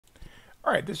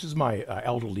All right, this is my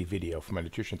elderly video for my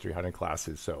Nutrition 300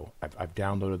 classes. So I've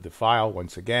downloaded the file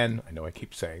once again. I know I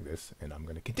keep saying this, and I'm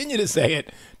going to continue to say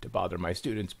it to bother my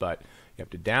students, but you have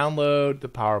to download the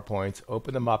PowerPoints,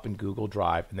 open them up in Google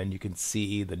Drive, and then you can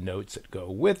see the notes that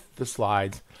go with the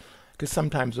slides, because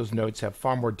sometimes those notes have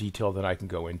far more detail than I can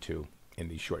go into in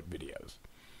these short videos.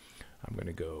 I'm going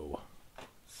to go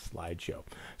slideshow.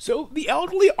 So the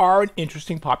elderly are an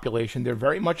interesting population. They're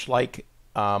very much like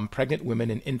pregnant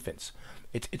women and infants.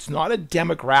 It's not a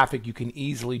demographic you can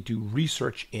easily do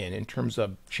research in terms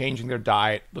of changing their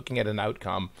diet, looking at an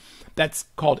outcome. That's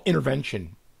called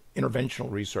interventional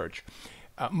research.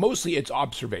 Mostly it's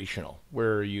observational,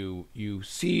 where you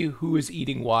see who is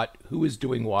eating what, who is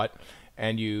doing what,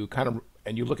 and you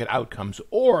look at outcomes,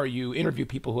 or you interview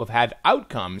people who have had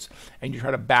outcomes and you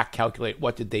try to back calculate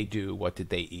what did they do, what did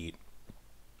they eat.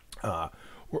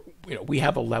 We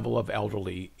have a level of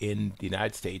elderly in the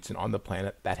United States and on the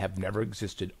planet that have never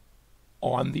existed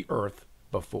on the earth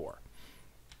before.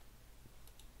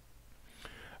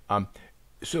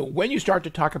 So when you start to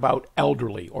talk about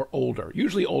elderly or older,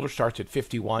 usually older starts at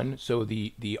 51. So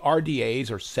the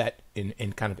RDAs are set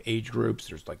in kind of age groups.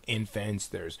 There's like infants,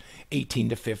 there's 18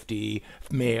 to 50,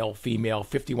 male, female,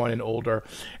 51 and older.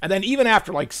 And then even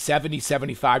after like 70,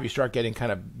 75, you start getting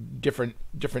kind of different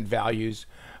values.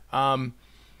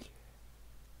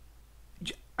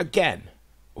 Again,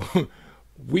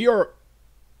 we are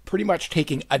pretty much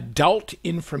taking adult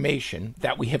information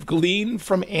that we have gleaned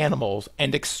from animals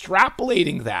and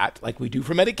extrapolating that, like we do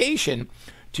for medication,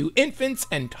 to infants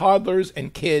and toddlers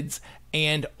and kids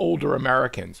and older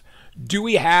Americans. Do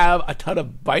we have a ton of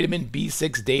vitamin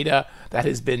B6 data that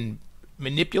has been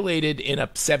manipulated in a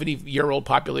 70-year-old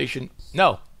population?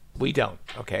 No, we don't,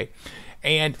 okay?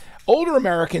 And older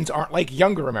Americans aren't like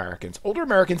younger Americans. Older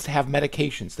Americans have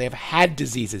medications. They have had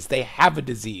diseases. They have a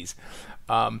disease.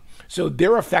 So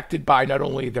they're affected by not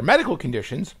only their medical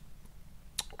conditions,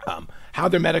 how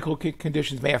their medical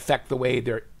conditions may affect the way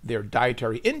their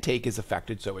dietary intake is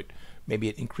affected. So maybe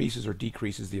it increases or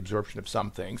decreases the absorption of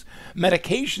some things.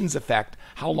 Medications affect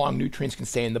how long nutrients can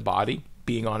stay in the body.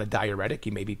 Being on a diuretic,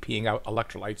 you may be peeing out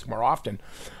electrolytes more often.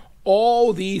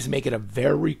 All these make it a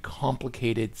very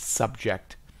complicated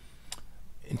subject,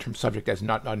 subject as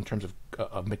not in terms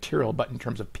of material, but in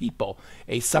terms of people,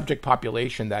 a subject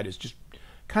population that is just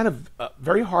kind of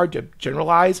very hard to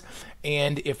generalize.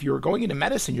 And if you're going into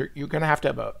medicine, you're going to have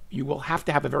to you will have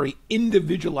to have a very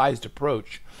individualized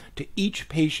approach to each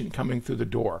patient coming through the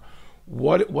door.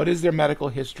 What is their medical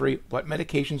history? What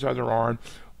medications are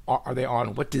they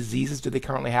on? What diseases do they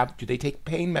currently have? Do they take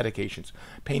pain medications?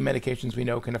 Pain medications we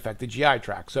know can affect the GI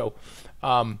tract. So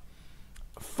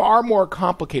far more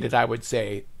complicated, I would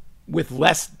say, with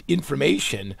less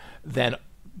information than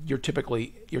your typical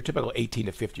 18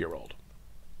 to 50-year-old.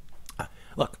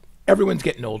 Look, everyone's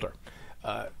getting older.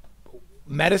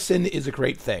 Medicine is a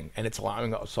great thing, and it's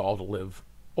allowing us all to live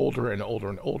older and older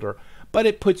and older, but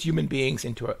it puts human beings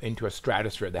into a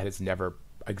stratosphere that has never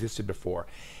existed before.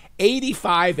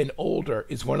 85 and older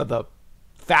is one of the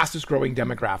fastest growing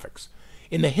demographics.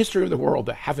 In the history of the world,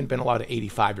 there haven't been a lot of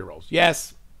 85-year-olds.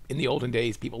 Yes, in the olden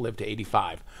days, people lived to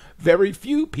 85. Very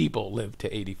few people lived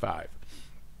to 85.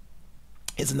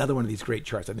 It's another one of these great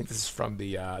charts. I think this is from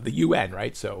the UN,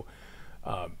 right? So,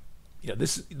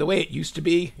 this is the way it used to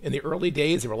be in the early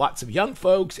days. There were lots of young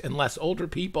folks and less older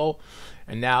people,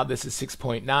 and now this is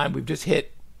 6.9. We've just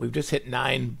hit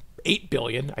 8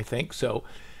 billion, I think. So,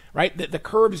 right, the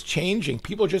curve is changing.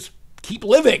 People just keep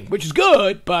living, which is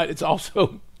good, but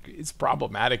it's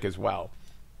problematic as well.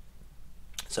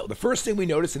 So the first thing we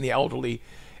notice in the elderly,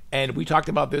 and we talked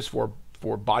about this for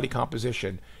body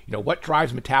composition, what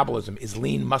drives metabolism is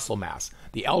lean muscle mass.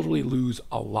 The elderly lose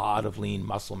a lot of lean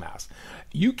muscle mass.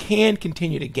 You can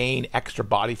continue to gain extra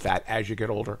body fat as you get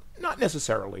older, not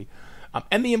necessarily.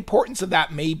 And the importance of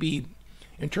that may be,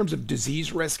 in terms of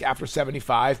disease risk after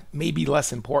 75, may be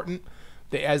less important.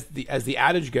 As the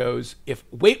adage goes, if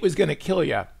weight was going to kill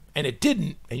you and it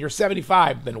didn't, and you're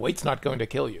 75, then weight's not going to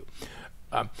kill you.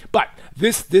 But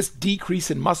this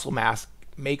decrease in muscle mass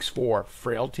makes for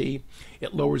frailty.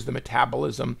 It lowers the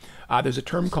metabolism. There's a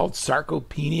term called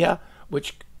sarcopenia,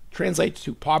 which translates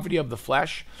to poverty of the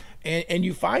flesh. And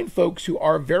you find folks who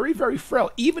are very, very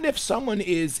frail. Even if someone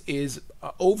is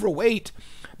overweight,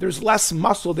 there's less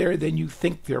muscle there than you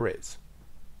think there is.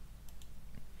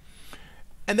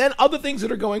 And then other things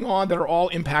that are going on that are all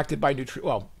impacted by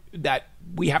that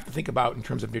we have to think about in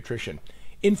terms of nutrition.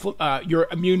 Your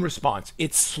immune response,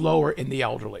 it's slower in the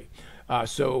elderly.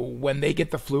 So when they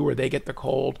get the flu or they get the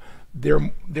cold,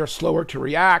 they're slower to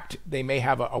react. They may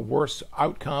have a worse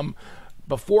outcome.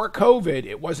 Before COVID,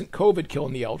 it wasn't COVID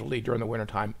killing the elderly during the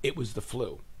wintertime, it was the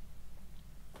flu.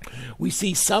 We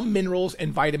see some minerals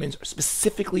and vitamins are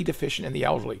specifically deficient in the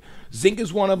elderly. Zinc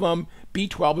is one of them.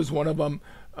 B12 is one of them.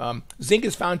 Zinc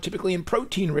is found typically in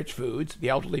protein-rich foods. The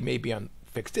elderly may be on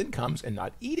fixed incomes and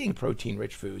not eating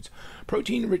protein-rich foods.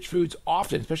 Protein-rich foods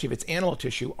often, especially if it's animal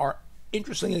tissue, are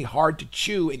interestingly hard to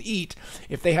chew and eat.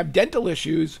 If they have dental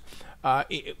issues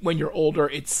when you're older,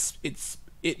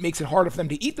 it makes it harder for them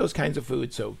to eat those kinds of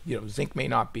foods. So, zinc may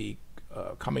not be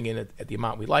coming in at the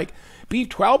amount we like.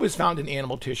 B12 is found in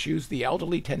animal tissues. The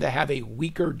elderly tend to have a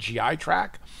weaker GI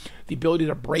tract. The ability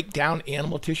to break down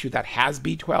animal tissue that has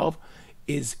B12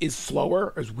 is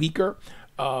slower, is weaker.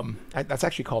 That's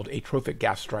actually called atrophic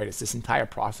gastritis. This entire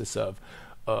process of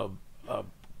a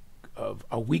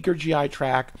weaker GI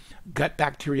tract, gut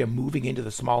bacteria moving into the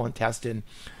small intestine.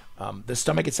 The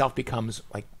stomach itself becomes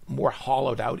like more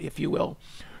hollowed out, if you will.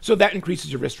 So that increases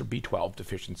your risk for B12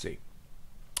 deficiency.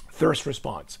 Thirst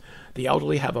response. The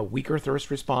elderly have a weaker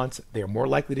thirst response. They are more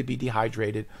likely to be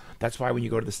dehydrated. That's why when you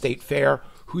go to the state fair,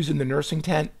 who's in the nursing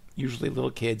tent? Usually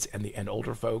little kids and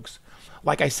older folks.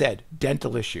 Like I said,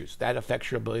 dental issues. That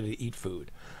affects your ability to eat food.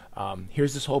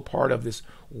 Here's this whole part of this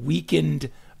weakened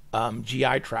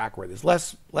GI tract where there's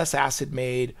less acid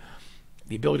made.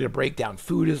 The ability to break down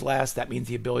food is less. That means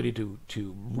the ability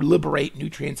to liberate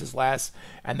nutrients is less.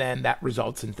 And then that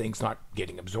results in things not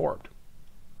getting absorbed.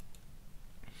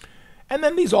 And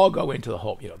then these all go into the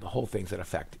whole things that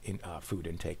affect food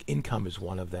intake. Income is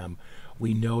one of them.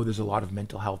 We know there's a lot of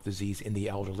mental health disease in the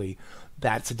elderly.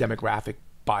 That's a demographic,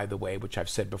 by the way, which I've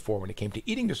said before when it came to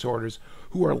eating disorders,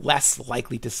 who are less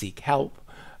likely to seek help.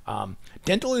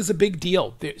 Dental is a big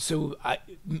deal.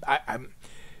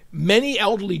 Many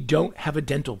elderly don't have a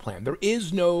dental plan. There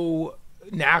is no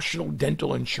national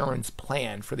dental insurance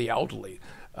plan for the elderly,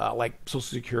 like Social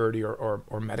Security or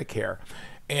Medicare.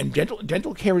 And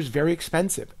dental care is very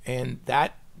expensive, and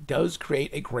that does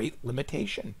create a great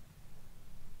limitation.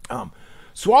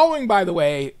 Swallowing, by the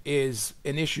way, is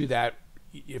an issue that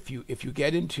if you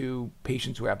get into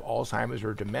patients who have Alzheimer's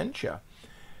or dementia,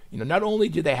 not only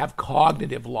do they have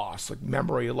cognitive loss, like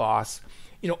memory loss,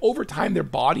 over time their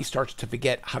body starts to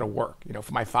forget how to work.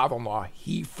 For my father-in-law,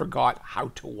 he forgot how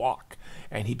to walk,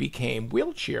 and he became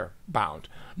wheelchair bound,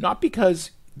 not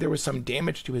because there was some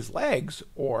damage to his legs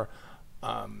or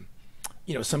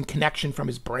some connection from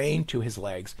his brain to his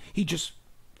legs. He just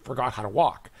forgot how to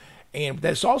walk. And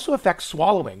this also affects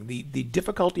swallowing. The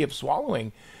difficulty of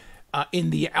swallowing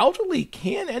in the elderly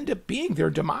can end up being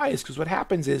their demise, because what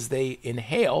happens is they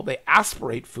inhale, they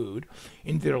aspirate food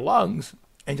into their lungs,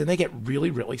 and then they get really,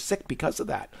 really sick because of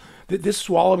that. This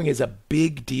swallowing is a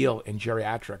big deal in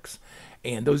geriatrics.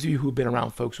 And those of you who've been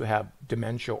around folks who have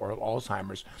dementia or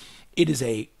Alzheimer's, it is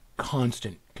a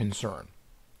constant concern.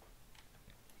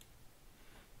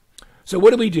 So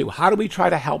what do we do? How do we try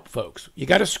to help folks? You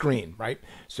got to screen, right?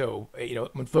 So,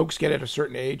 when folks get at a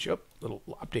certain age, little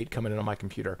update coming in on my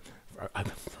computer, a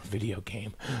video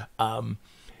game.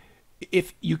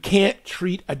 If you can't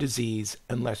treat a disease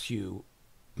unless you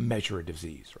measure a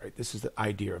disease, right? This is the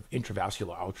idea of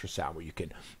intravascular ultrasound, where you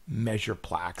can measure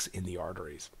plaques in the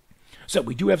arteries. So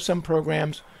we do have some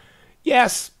programs.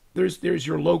 Yes, there's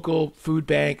your local food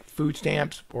bank, food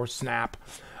stamps, or SNAP.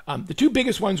 The two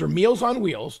biggest ones are Meals on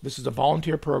Wheels. This is a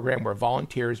volunteer program where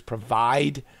volunteers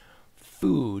provide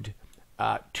food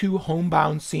to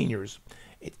homebound seniors.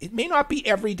 It may not be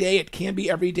every day. It can be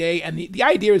every day. And the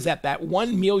idea is that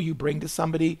one meal you bring to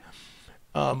somebody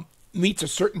meets a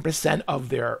certain percent of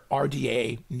their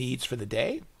RDA needs for the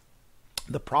day.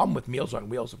 The problem with Meals on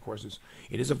Wheels, of course, is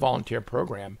it is a volunteer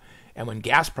program. And when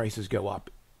gas prices go up,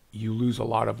 you lose a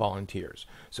lot of volunteers.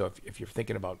 So if you're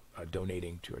thinking about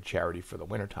donating to a charity for the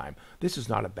wintertime, this is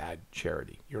not a bad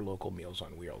charity, your local Meals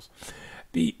on Wheels.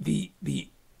 The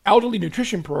elderly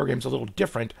nutrition program is a little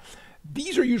different.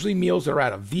 These are usually meals that are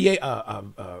at a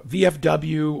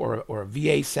VFW or a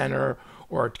VA center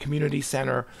or a community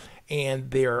center,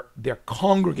 and they're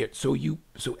congregate. So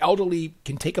elderly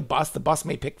can take a bus. The bus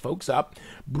may pick folks up,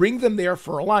 bring them there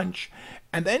for a lunch,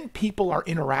 and then people are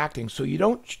interacting. So you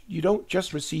don't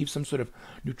just receive some sort of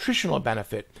nutritional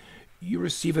benefit. You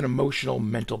receive an emotional,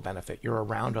 mental benefit. You're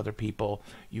around other people.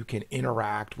 You can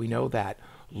interact. We know that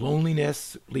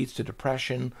loneliness leads to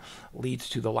depression, leads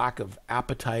to the lack of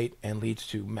appetite, and leads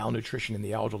to malnutrition in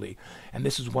the elderly. And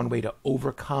this is one way to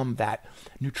overcome that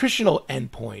nutritional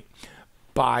endpoint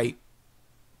by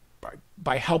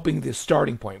helping the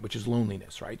starting point, which is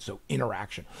loneliness, right? So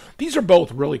interaction. These are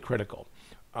both really critical,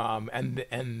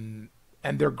 and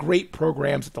they're great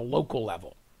programs at the local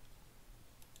level.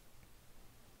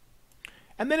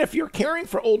 And then if you're caring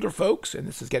for older folks, and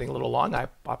this is getting a little long, I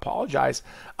apologize,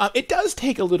 it does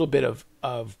take a little bit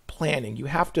of planning. You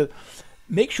have to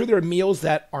make sure there are meals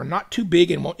that are not too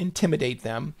big and won't intimidate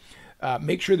them.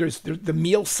 Make sure the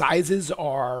meal sizes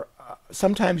are,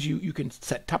 sometimes you can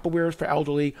set Tupperwares for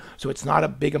elderly, so it's not a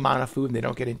big amount of food and they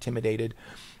don't get intimidated.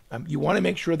 You want to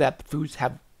make sure that the foods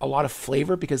have a lot of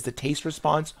flavor because the taste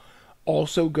response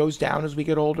also goes down as we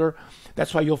get older.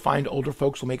 That's why you'll find older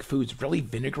folks will make foods really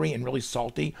vinegary and really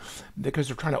salty because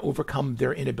they're trying to overcome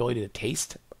their inability to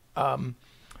taste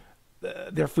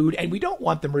their food. And we don't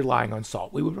want them relying on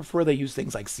salt. We would prefer they use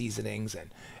things like seasonings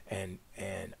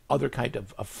and other kind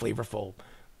of flavorful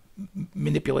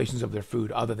manipulations of their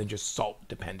food other than just salt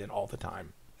dependent all the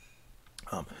time.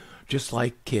 Just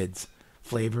like kids,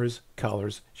 flavors,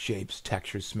 colors, shapes,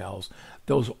 textures, smells,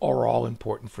 those are all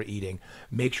important for eating.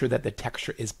 Make sure that the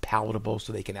texture is palatable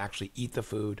so they can actually eat the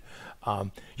food.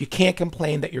 You can't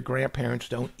complain that your grandparents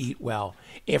don't eat well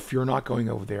if you're not going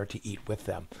over there to eat with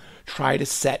them. Try to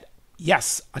set,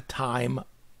 yes, a time,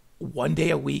 one day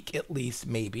a week at least,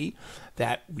 maybe,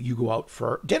 that you go out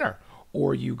for dinner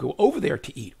or you go over there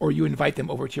to eat or you invite them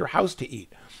over to your house to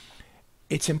eat.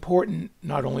 It's important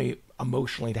not only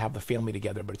emotionally to have the family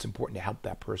together, but it's important to help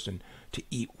that person to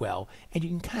eat well. And you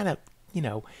can kind of,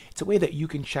 it's a way that you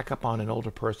can check up on an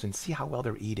older person, see how well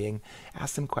they're eating,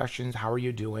 ask them questions. How are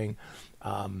you doing?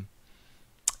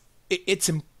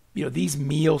 These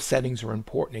meal settings are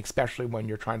important, especially when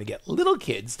you're trying to get little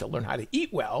kids to learn how to eat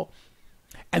well,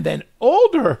 and then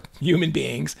older human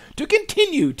beings to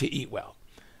continue to eat well.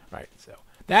 Right. So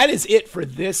that is it for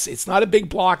this. It's not a big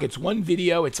block. It's one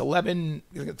video. It's going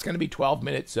to be 12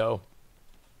 minutes. So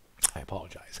I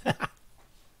apologize.